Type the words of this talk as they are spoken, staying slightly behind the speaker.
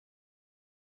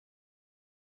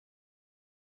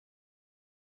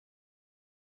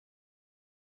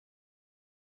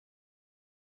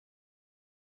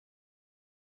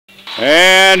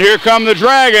And here come the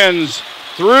Dragons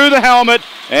through the helmet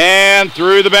and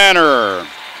through the banner.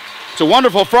 It's a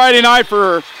wonderful Friday night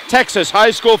for Texas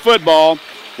high school football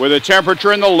with a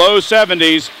temperature in the low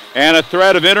 70s and a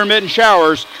threat of intermittent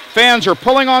showers. Fans are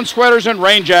pulling on sweaters and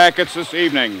rain jackets this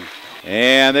evening.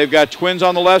 And they've got twins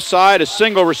on the left side, a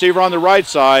single receiver on the right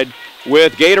side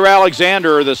with Gator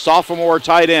Alexander, the sophomore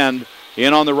tight end,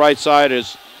 in on the right side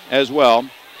as well.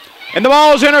 And the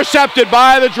ball is intercepted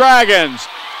by the Dragons.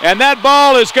 And that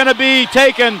ball is going to be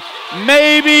taken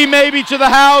maybe to the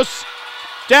house,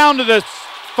 down to the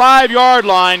 5-yard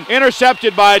line,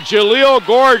 intercepted by Jalil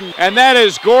Gordon, and that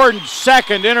is Gordon's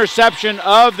second interception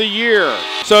of the year.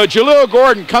 So Jalil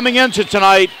Gordon coming into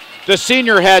tonight, the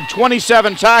senior had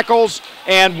 27 tackles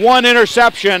and 1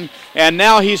 interception, and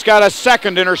now he's got a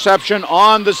second interception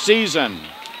on the season.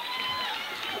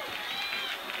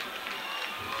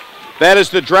 That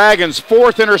is the Dragons'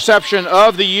 4th interception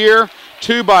of the year,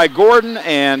 2 by Gordon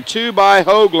and 2 by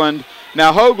Hoagland.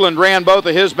 Now Hoagland ran both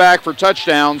of his back for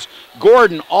touchdowns.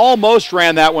 Gordon almost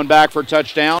ran that one back for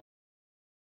touchdown.